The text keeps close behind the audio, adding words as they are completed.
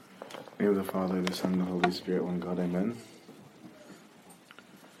name of the Father, the Son, and the Holy Spirit, one God, Amen.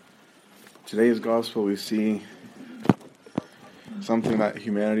 Today's Gospel, we see something that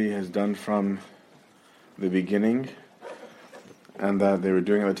humanity has done from the beginning, and that they were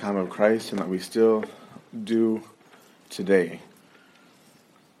doing at the time of Christ, and that we still do today,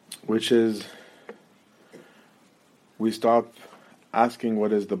 which is we stop asking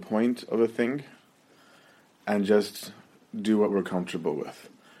what is the point of a thing and just do what we're comfortable with.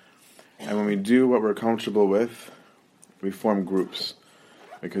 And when we do what we're comfortable with, we form groups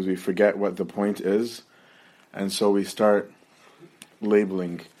because we forget what the point is, and so we start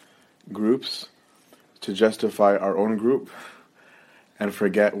labeling groups to justify our own group and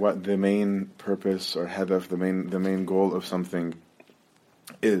forget what the main purpose or hedef, the main goal of something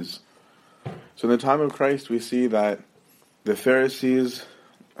is. So in the time of Christ, we see that the Pharisees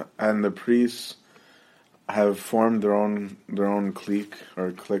and the priests have formed their own clique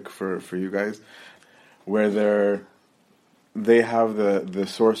for you guys, where they have the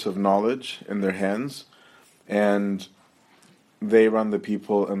source of knowledge in their hands, and they run the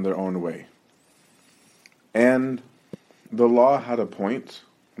people in their own way. And the law had a point,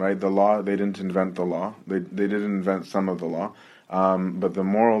 right? The law, they didn't invent the law. They didn't invent some of the law, but the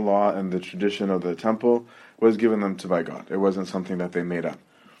moral law and the tradition of the temple was given them by God. It wasn't something that they made up.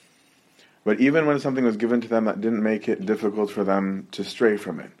 But even when something was given to them, that didn't make it difficult for them to stray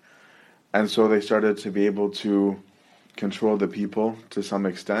from it. And so they started to be able to control the people to some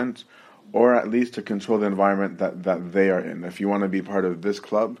extent, or at least to control the environment that they are in. If you want to be part of this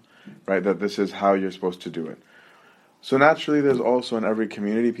club, right, that this is how you're supposed to do it. So naturally, there's also in every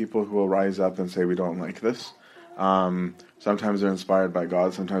community people who will rise up and say, we don't like this. Sometimes they're inspired by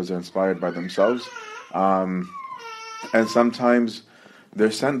God, sometimes they're inspired by themselves. And sometimes they're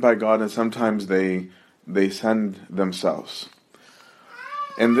sent by God, and sometimes they send themselves.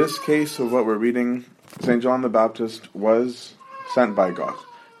 In this case of what we're reading, St. John the Baptist was sent by God,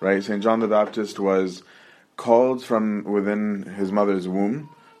 right? St. John the Baptist was called from within his mother's womb,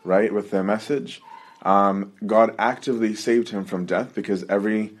 right, with their message. God actively saved him from death because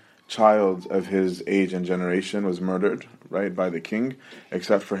every child of his age and generation was murdered, right, by the king,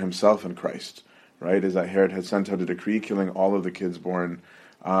 except for himself and Christ. Right, is that Herod had sent out a decree killing all of the kids born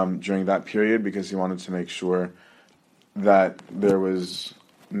during that period because he wanted to make sure that there was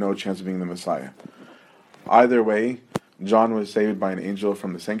no chance of being the Messiah. Either way, John was saved by an angel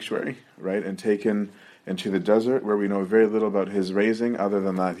from the sanctuary, right, and taken into the desert where we know very little about his raising other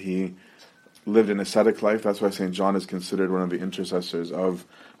than that he lived an ascetic life. That's why St. John is considered one of the intercessors of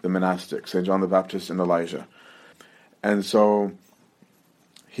the monastics, St. John the Baptist and Elijah. And so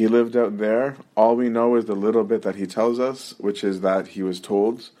he lived out there. All we know is the little bit that he tells us, which is that he was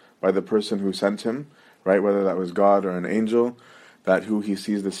told by the person who sent him, right, whether that was God or an angel, that who he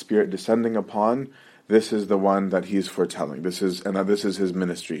sees the Spirit descending upon, this is the one that he's foretelling. This is his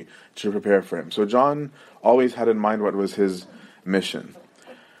ministry to prepare for him. So John always had in mind what was his mission.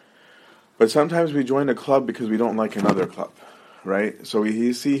 But sometimes we join a club because we don't like another club, right? So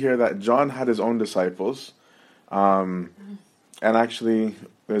we see here that John had his own disciples, and actually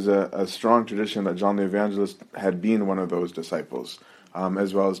there's a strong tradition that John the Evangelist had been one of those disciples,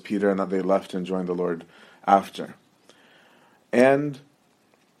 as well as Peter, and that they left and joined the Lord after. And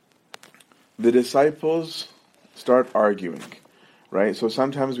the disciples start arguing, right? So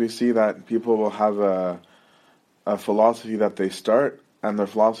sometimes we see that people will have a philosophy that they start, and their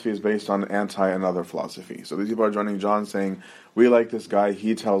philosophy is based on anti-another philosophy. So these people are joining John saying, we like this guy,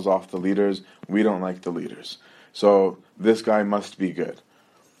 he tells off the leaders, we don't like the leaders. So this guy must be good.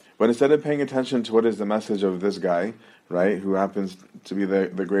 But instead of paying attention to what is the message of this guy, right, who happens to be the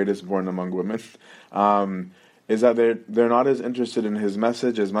greatest born among women, is that they're not as interested in his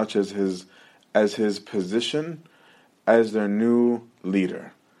message as much as his position as their new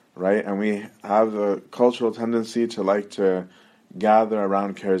leader, right? And we have the cultural tendency to like to gather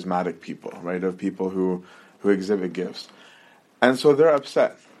around charismatic people, right, of people who exhibit gifts. And so they're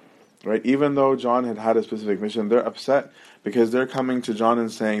upset. Right, even though John had a specific mission, they're upset because they're coming to John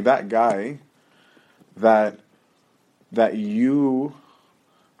and saying, that guy that you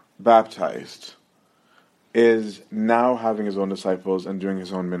baptized is now having his own disciples and doing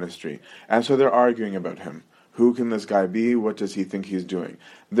his own ministry. And so they're arguing about him. Who can this guy be? What does he think he's doing?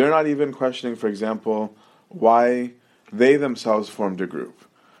 They're not even questioning, for example, why they themselves formed a group.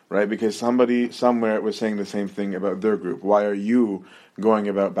 Right, because somebody somewhere was saying the same thing about their group. Why are you going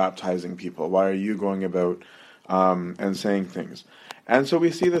about baptizing people? Why are you going about and saying things? And so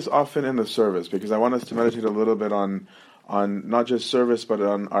we see this often in the service, because I want us to meditate a little bit on not just service, but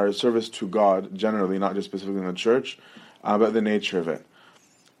on our service to God generally, not just specifically in the church, but the nature of it.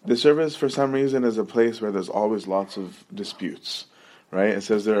 The service, for some reason, is a place where there's always lots of disputes, right? It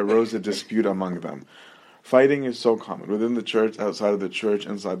says there arose a dispute among them. Fighting is so common. Within the church, outside of the church,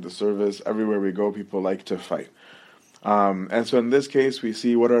 inside the service, everywhere we go, people like to fight. And so in this case, we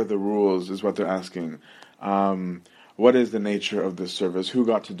see what are the rules, is what they're asking. What is the nature of this service? Who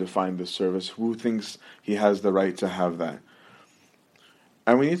got to define this service? Who thinks he has the right to have that?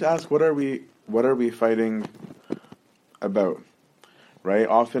 And we need to ask, what are we fighting about? Right?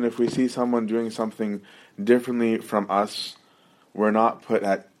 Often if we see someone doing something differently from us, we're not put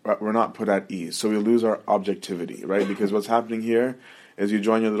at ease. So we lose our objectivity, right? Because what's happening here is you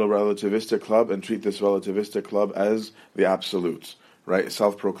join your little relativistic club and treat this relativistic club as the absolute, right?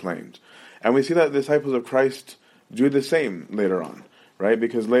 Self-proclaimed. And we see that the disciples of Christ do the same later on, right?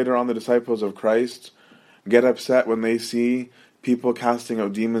 Because later on the disciples of Christ get upset when they see people casting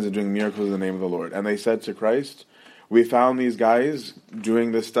out demons and doing miracles in the name of the Lord. And they said to Christ, we found these guys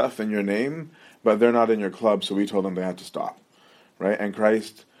doing this stuff in your name, but they're not in your club, so we told them they had to stop, right? And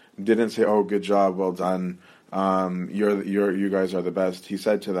Christ didn't say, oh, good job, well done, you guys are the best. He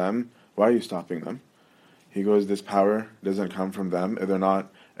said to them, why are you stopping them? He goes, this power doesn't come from them. They're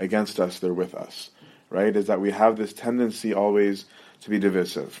not against us, they're with us, right? Is that we have this tendency always to be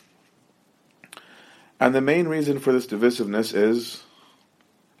divisive. And the main reason for this divisiveness is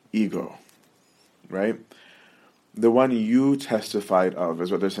ego, right? The one you testified of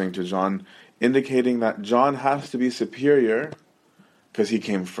is what they're saying to John, indicating that John has to be superior because he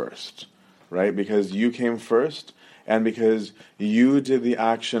came first, right? Because you came first, and because you did the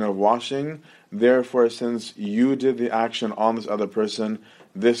action of washing, therefore, since you did the action on this other person,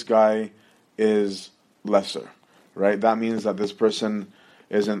 this guy is lesser, right? That means that this person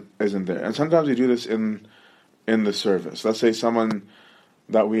isn't there. And sometimes we do this in the service. Let's say someone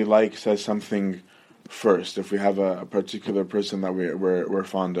that we like says something first, if we have a particular person that we're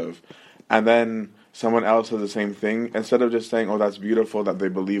fond of, and then someone else says the same thing. Instead of just saying, oh, that's beautiful that they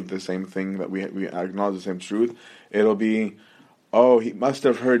believe the same thing, that we acknowledge the same truth, it'll be, oh, he must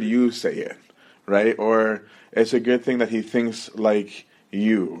have heard you say it, right? Or it's a good thing that he thinks like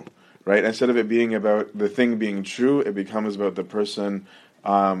you, right? Instead of it being about the thing being true, it becomes about the person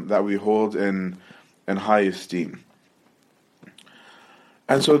that we hold in high esteem.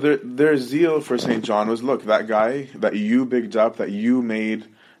 And so their zeal for St. John was, look, that guy that you bigged up, that you made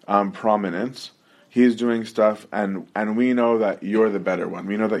prominent, he's doing stuff, and we know that you're the better one.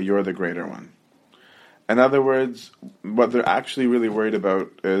 We know that you're the greater one. In other words, what they're actually really worried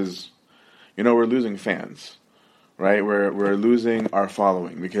about is, we're losing fans, right? We're losing our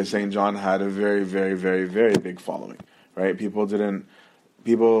following, because St. John had a very, very, very, very big following, right?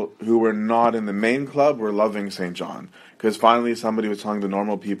 People who were not in the main club were loving St. John, because finally somebody was telling the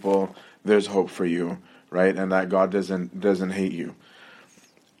normal people, there's hope for you, right? And that God doesn't hate you.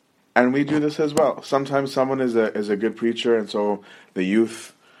 And we do this as well. Sometimes someone is a good preacher, and so the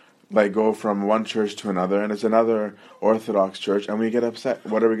youth go from one church to another, and it's another Orthodox church, and we get upset.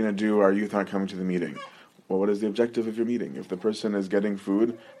 What are we going to do? Our youth aren't coming to the meeting. Well, what is the objective of your meeting? If the person is getting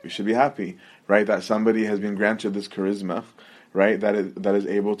food, we should be happy, right? That somebody has been granted this charisma, right? That is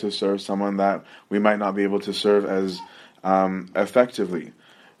able to serve someone that we might not be able to serve as effectively.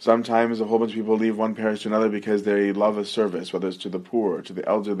 Sometimes a whole bunch of people leave one parish to another because they love a service, whether it's to the poor, or to the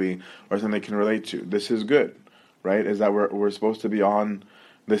elderly, or something they can relate to. This is good, right? Is that we're supposed to be on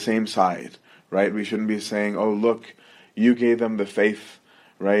the same side, right? We shouldn't be saying, oh, look, you gave them the faith,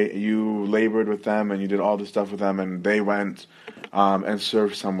 right? You labored with them and you did all this stuff with them, and they went and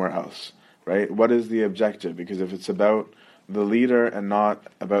served somewhere else, right? What is the objective? Because if it's about the leader and not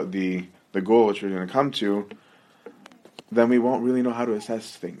about the goal which we're going to come to, then we won't really know how to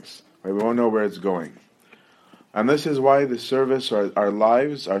assess things, right? We won't know where it's going. And this is why the service, or our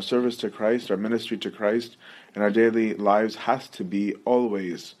lives, our service to Christ, our ministry to Christ, and our daily lives has to be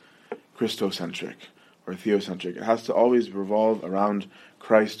always Christocentric or theocentric. It has to always revolve around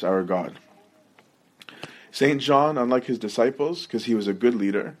Christ our God. St. John, unlike his disciples, because he was a good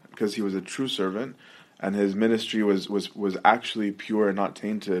leader, because he was a true servant, and his ministry was actually pure and not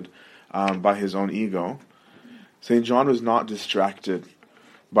tainted by his own ego, St. John was not distracted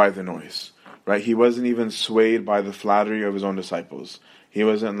by the noise, right? He wasn't even swayed by the flattery of his own disciples. He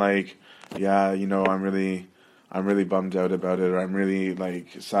wasn't like, yeah, I'm really bummed out about it, or I'm really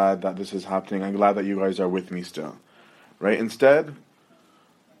sad that this is happening. I'm glad that you guys are with me still, right? Instead,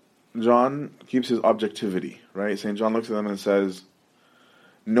 John keeps his objectivity, right? St. John looks at them and says,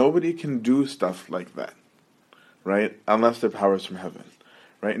 nobody can do stuff like that, right? Unless their power is from heaven,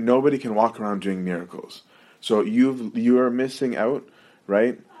 right? Nobody can walk around doing miracles. So you are missing out,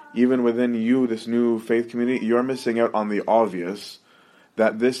 right? Even within you, this new faith community, you're missing out on the obvious,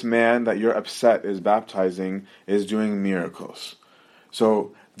 that this man that you're upset is baptizing is doing miracles.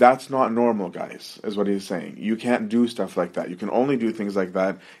 So that's not normal, guys, is what he's saying. You can't do stuff like that. You can only do things like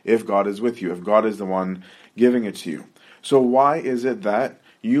that if God is with you, if God is the one giving it to you. So why is it that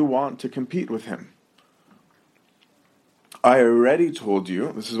you want to compete with him? I already told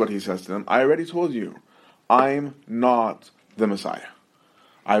you, this is what he says to them, I already told you, I'm not the Messiah.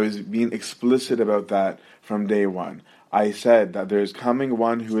 I was being explicit about that from day one. I said that there's coming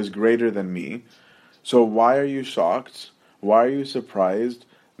one who is greater than me. So why are you shocked? Why are you surprised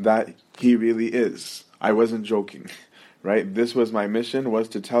that he really is? I wasn't joking, right? This was my mission, was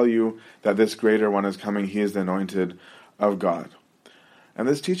to tell you that this greater one is coming. He is the anointed of God. And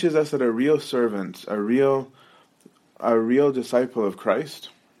this teaches us that a real servant, a real disciple of Christ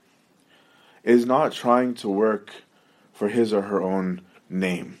is not trying to work for his or her own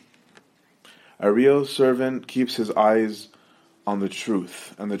name. A real servant keeps his eyes on the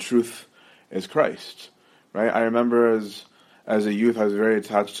truth, and the truth is Christ, right? I remember as a youth, I was very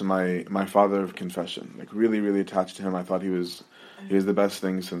attached to my father of confession, like really, really attached to him. I thought he was the best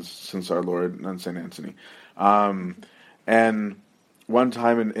thing since our Lord and Saint Anthony. And one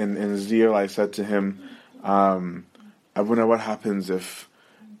time in zeal, I said to him, I wonder what happens if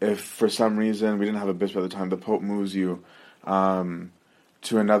for some reason, we didn't have a bishop at the time, the Pope moves you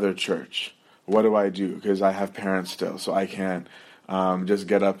to another church. What do I do? Because I have parents still, so I can't just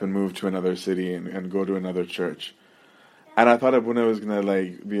get up and move to another city and go to another church. And I thought Abuna was going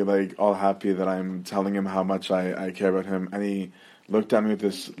to be all happy that I'm telling him how much I care about him. And he looked at me with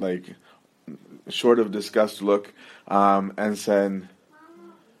this short of disgust look and said,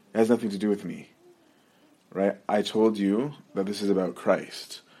 it has nothing to do with me. Right? I told you that this is about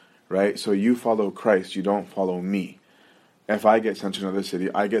Christ. Right? So you follow Christ, you don't follow me. If I get sent to another city,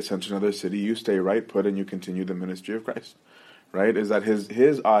 I get sent to another city, you stay right put and you continue the ministry of Christ. Right? Is that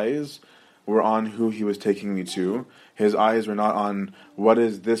his eyes were on who he was taking me to. His eyes were not on what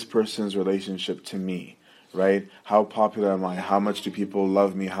is this person's relationship to me. Right? How popular am I? How much do people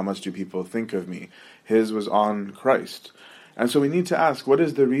love me? How much do people think of me? His was on Christ. And so we need to ask, what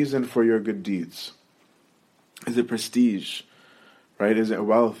is the reason for your good deeds? Is it prestige? Right? Is it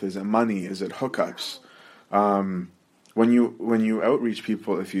wealth? Is it money? Is it hookups? When you outreach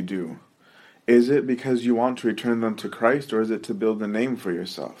people, if you do, is it because you want to return them to Christ, or is it to build a name for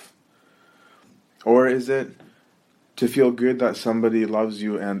yourself? Or is it to feel good that somebody loves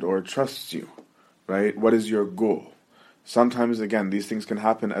you and or trusts you? Right? What is your goal? Sometimes, again, these things can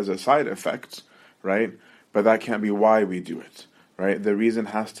happen as a side effect, right? But that can't be why we do it, right? The reason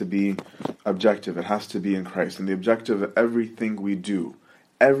has to be objective. It has to be in Christ. And the objective of everything we do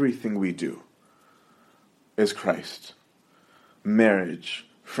is Christ. Marriage,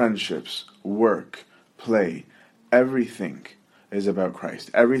 friendships, work, play, everything is about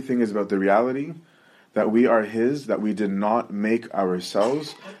Christ. Everything is about the reality that we are His, that we did not make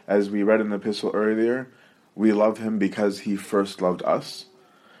ourselves. As we read in the epistle earlier, we love Him because He first loved us,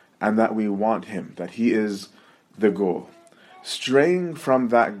 and that we want Him, that He is the goal. Straying from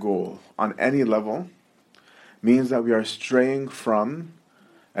that goal on any level means that we are straying from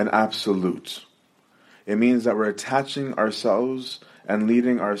an absolute. It means that we're attaching ourselves and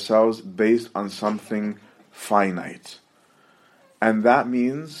leading ourselves based on something finite. And that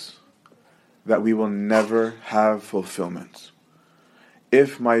means that we will never have fulfillment.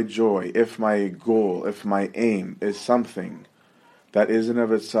 If my joy, if my goal, if my aim is something that is in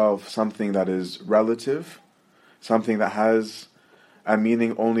of itself something that is relative, something that has a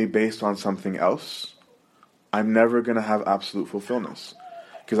meaning only based on something else, I'm never going to have absolute fulfillment.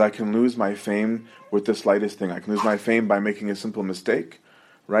 Because I can lose my fame with the slightest thing. I can lose my fame by making a simple mistake,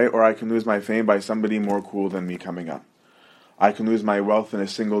 right? Or I can lose my fame by somebody more cool than me coming up. I can lose my wealth in a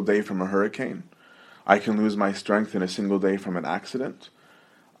single day from a hurricane. I can lose my strength in a single day from an accident.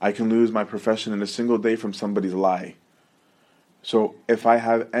 I can lose my profession in a single day from somebody's lie. So if I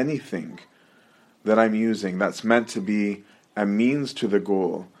have anything that I'm using that's meant to be a means to the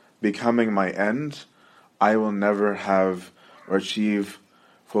goal, becoming my end, I will never have or achieve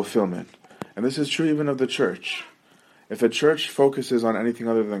fulfillment. And this is true even of the church. If a church focuses on anything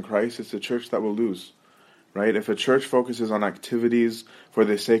other than Christ, it's a church that will lose. Right? If a church focuses on activities for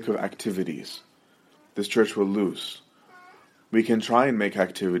the sake of activities, this church will lose. We can try and make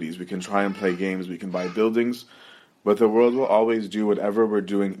activities, we can try and play games, we can buy buildings, but the world will always do whatever we're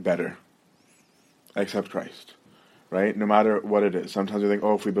doing better, except Christ. Right? No matter what it is. Sometimes we think,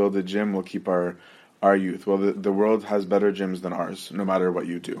 if we build a gym, we'll keep our youth. Well, the world has better gyms than ours, no matter what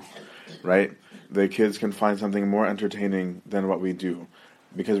you do. Right? The kids can find something more entertaining than what we do.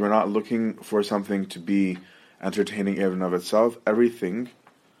 Because we're not looking for something to be entertaining in and of itself. Everything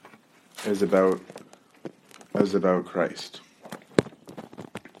is about Christ.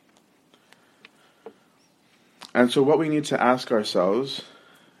 And so what we need to ask ourselves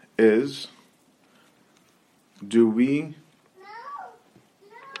is, do we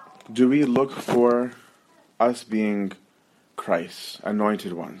look for us being Christ's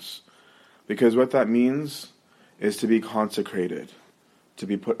anointed ones? Because what that means is to be consecrated, to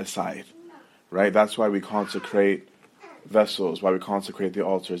be put aside, right? That's why we consecrate vessels, why we consecrate the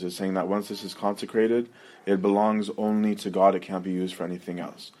altars. It's saying that once this is consecrated, it belongs only to God. It can't be used for anything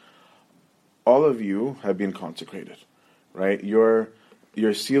else. All of you have been consecrated, right? Your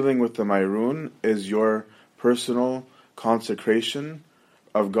sealing with the Mairun is your personal consecration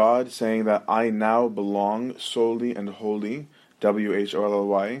of God, saying that I now belong solely and wholly,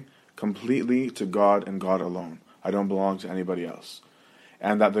 WHOLLY, completely to God and God alone. I don't belong to anybody else.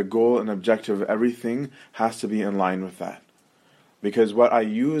 And that the goal and objective of everything has to be in line with that. Because what I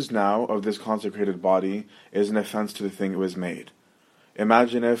use now of this consecrated body is an offense to the thing it was made.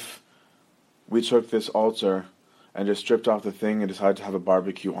 Imagine if we took this altar and just stripped off the thing and decided to have a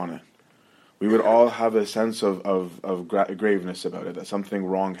barbecue on it. We would all have a sense of graveness about it, that something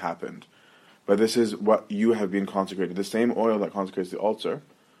wrong happened. But this is what you have been consecrated. The same oil that consecrates the altar,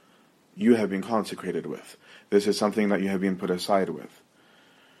 you have been consecrated with. This is something that you have been put aside with.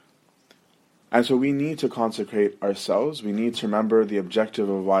 And so we need to consecrate ourselves. We need to remember the objective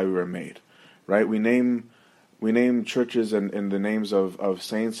of why we were made, right? We name churches in the names of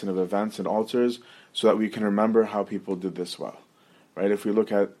saints and of events and altars so that we can remember how people did this well, right? If we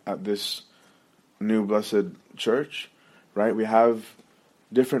look at this new blessed church, right, we have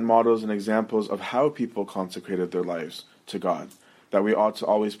different models and examples of how people consecrated their lives to God that we ought to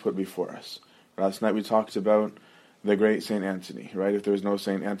always put before us. Last night we talked about the great Saint Anthony, right? If there was no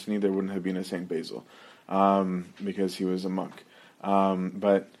Saint Anthony, there wouldn't have been a Saint Basil, because he was a monk.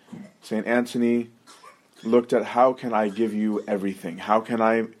 But Saint Anthony looked at, how can I give you everything? How can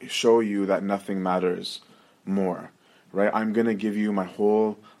I show you that nothing matters more, right? I'm going to give you my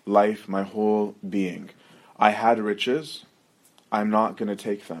whole life, my whole being. I had riches. I'm not going to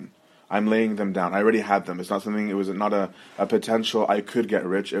take them. I'm laying them down. I already had them. It's not something, it was not a potential I could get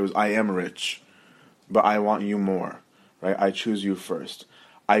rich. It was, I am rich, but I want you more, right? I choose you first.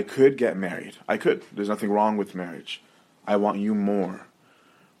 I could get married. I could. There's nothing wrong with marriage. I want you more.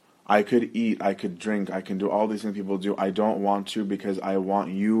 I could eat. I could drink. I can do all these things people do. I don't want to because I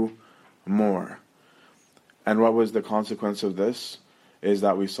want you more. And what was the consequence of this? Is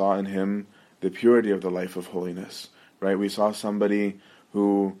that we saw in him the purity of the life of holiness, right? We saw somebody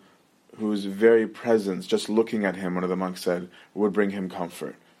whose very presence, just looking at him, one of the monks said, would bring him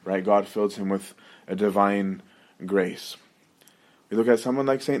comfort, right? God filled him with a divine grace. We look at someone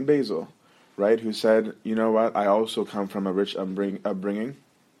like Saint Basil, right, who said, you know what, I also come from a rich upbringing,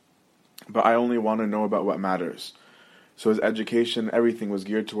 but I only want to know about what matters. So his education, everything was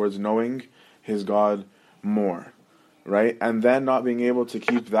geared towards knowing his God more, right? And then not being able to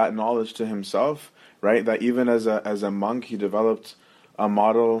keep that knowledge to himself, right? That even as a monk, he developed a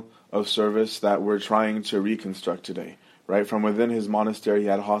model of service that we're trying to reconstruct today, right? From within his monastery, he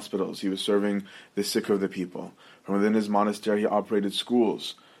had hospitals. He was serving the sick of the people. From within his monastery, he operated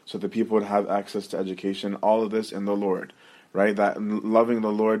schools so that people would have access to education. All of this in the Lord, right? That loving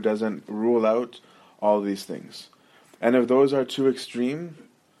the Lord doesn't rule out all these things. And if those are too extreme,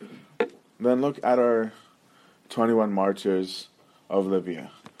 then look at our 21 martyrs of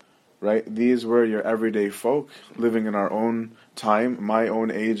Libya, right? These were your everyday folk living in our own time, my own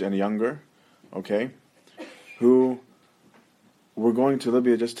age and younger, okay, who were going to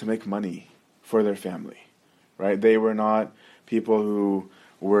Libya just to make money for their family, right? They were not people who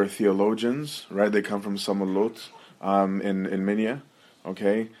were theologians, right? They come from Samalot in Minya,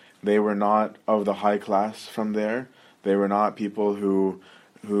 okay? They were not of the high class from there. They were not people who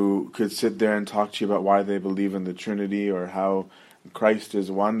could sit there and talk to you about why they believe in the Trinity or how Christ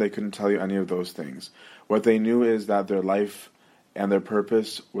is one. They couldn't tell you any of those things. What they knew is that their life and their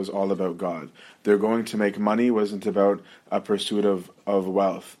purpose was all about God. Their going to make money wasn't about a pursuit of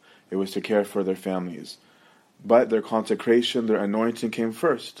wealth. It was to care for their families. But their consecration, their anointing came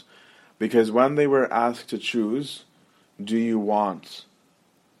first. Because when they were asked to choose, do you want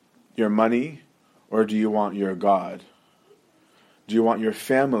your money or do you want your God? Do you want your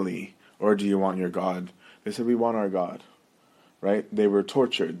family or do you want your God? They said, we want our God, right? They were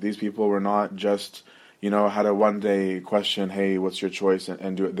tortured. These people were not just, had a one-day question, hey, what's your choice,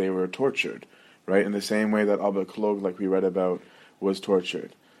 and do it. They were tortured, right? In the same way that Abba Klog, like we read about, was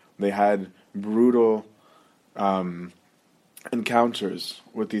tortured. They had brutal encounters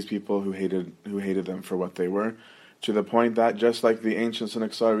with these people who hated them for what they were, to the point that, just like the ancient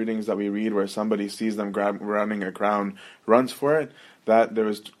Synaxar readings that we read where somebody sees them grabbing a crown, runs for it, that there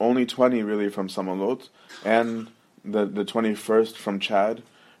was only 20 really from Samalot, and the 21st from Chad,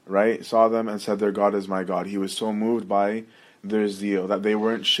 right, saw them and said, their God is my God. He was so moved by their zeal that they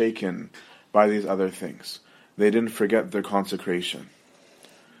weren't shaken by these other things. They didn't forget their consecration.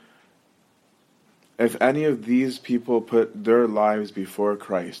 If any of these people put their lives before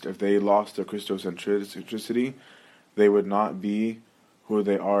Christ, if they lost their Christocentricity, they would not be who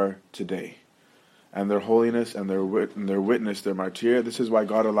they are today. And their holiness and their witness, their martyr, this is why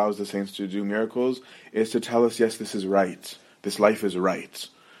God allows the saints to do miracles, is to tell us, yes, this is right. This life is right.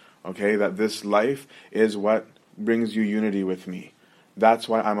 Okay, that this life is what brings you unity with me. That's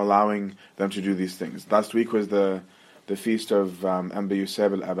why I'm allowing them to do these things. Last week was the feast of Anba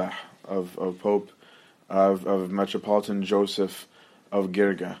Yusef al-Abah, of Pope, of Metropolitan Joseph of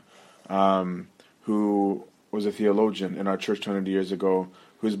Girga, who was a theologian in our church 200 years ago,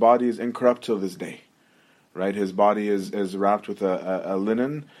 whose body is incorrupt till this day. Right? His body is wrapped with a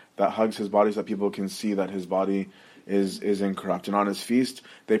linen that hugs his body so that people can see that his body is incorrupt. And on his feast,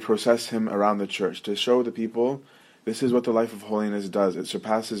 they process him around the church to show the people this is what the life of holiness does. It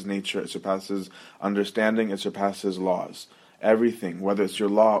surpasses nature, it surpasses understanding, it surpasses laws. Everything, whether it's your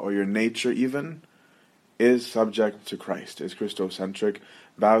law or your nature even, is subject to Christ, is Christocentric,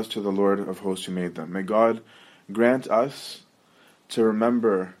 bows to the Lord of hosts who made them. May God grant us to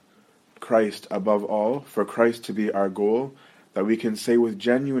remember Christ above all, for Christ to be our goal, that we can say with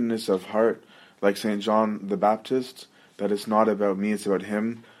genuineness of heart, like St. John the Baptist, that it's not about me, it's about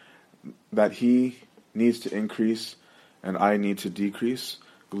him, that he needs to increase and I need to decrease.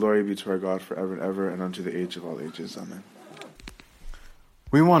 Glory be to our God forever and ever, and unto the age of all ages. Amen.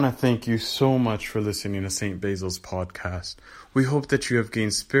 We want to thank you so much for listening to St. Basil's podcast. We hope that you have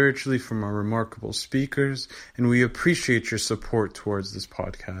gained spiritually from our remarkable speakers, and we appreciate your support towards this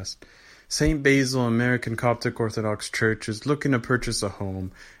podcast. St. Basil American Coptic Orthodox Church is looking to purchase a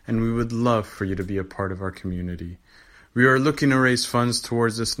home, and we would love for you to be a part of our community. We are looking to raise funds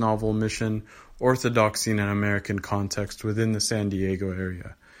towards this novel mission, Orthodoxy in an American Context, within the San Diego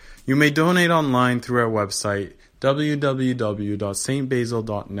area. You may donate online through our website,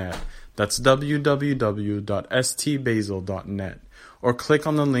 www.stbasil.net. That's www.stbasil.net. Or click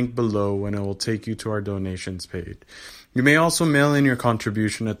on the link below and it will take you to our donations page. You may also mail in your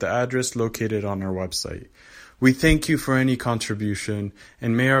contribution at the address located on our website. We thank you for any contribution,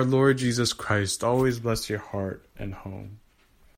 and may our Lord Jesus Christ always bless your heart and home.